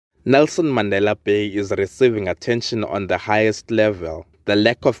Nelson Mandela Bay is receiving attention on the highest level. The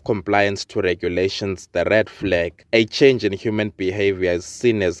lack of compliance to regulations, the red flag, a change in human behavior is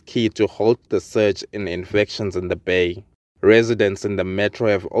seen as key to halt the surge in infections in the bay. Residents in the metro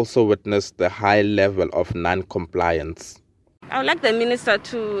have also witnessed the high level of non-compliance. I would like the minister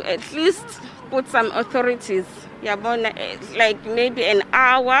to at least put some authorities, like maybe an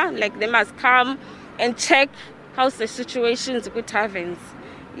hour, like they must come and check how's the situation with taverns,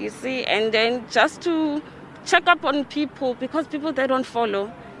 you see, and then just to check up on people, because people, they don't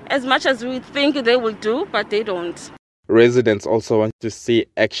follow as much as we think they will do, but they don't. Residents also want to see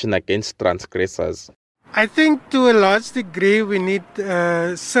action against transgressors. I think to a large degree we need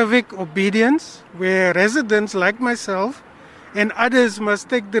civic obedience, where residents like myself and others must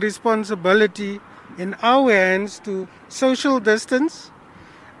take the responsibility in our hands to social distance,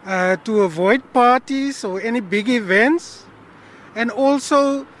 to avoid parties or any big events, and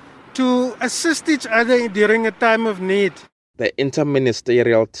also to assist each other during a time of need. The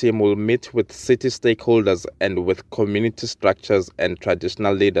interministerial team will meet with city stakeholders and with community structures and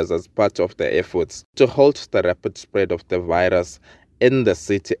traditional leaders as part of the efforts to halt the rapid spread of the virus in the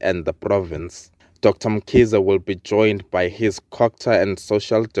city and the province. Dr. Mkhize will be joined by his culture and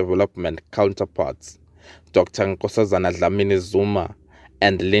social development counterparts, Dr. Nkosazana Dlamini Zuma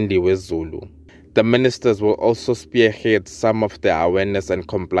and Lindiwe Zulu. The ministers will also spearhead some of the awareness and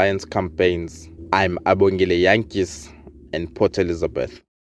compliance campaigns. I'm Abongile Yankees in Port Elizabeth.